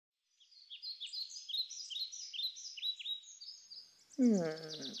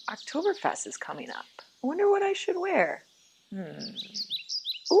Oktoberfest is coming up. I wonder what I should wear.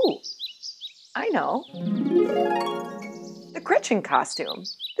 Ooh, I know. The Gretchen costume.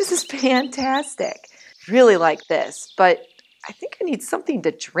 This is fantastic. Really like this, but I think I need something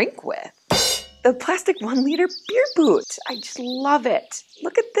to drink with. The plastic 1-liter beer boot. I just love it.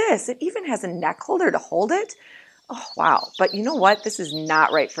 Look at this. It even has a neck holder to hold it. Oh, wow. But you know what? This is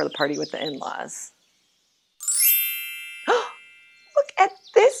not right for the party with the in-laws. Look at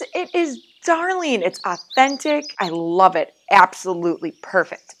this. It is darling. It's authentic. I love it. Absolutely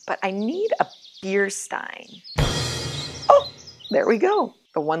perfect. But I need a beer stein. Oh, there we go.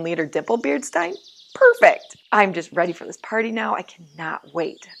 The 1-liter dimple beard stein. Perfect. I'm just ready for this party now. I cannot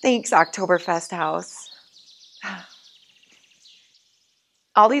wait. Thanks, Oktoberfest House.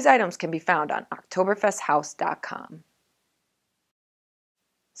 All these items can be found on oktoberfesthouse.com.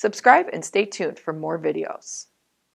 Subscribe and stay tuned for more videos.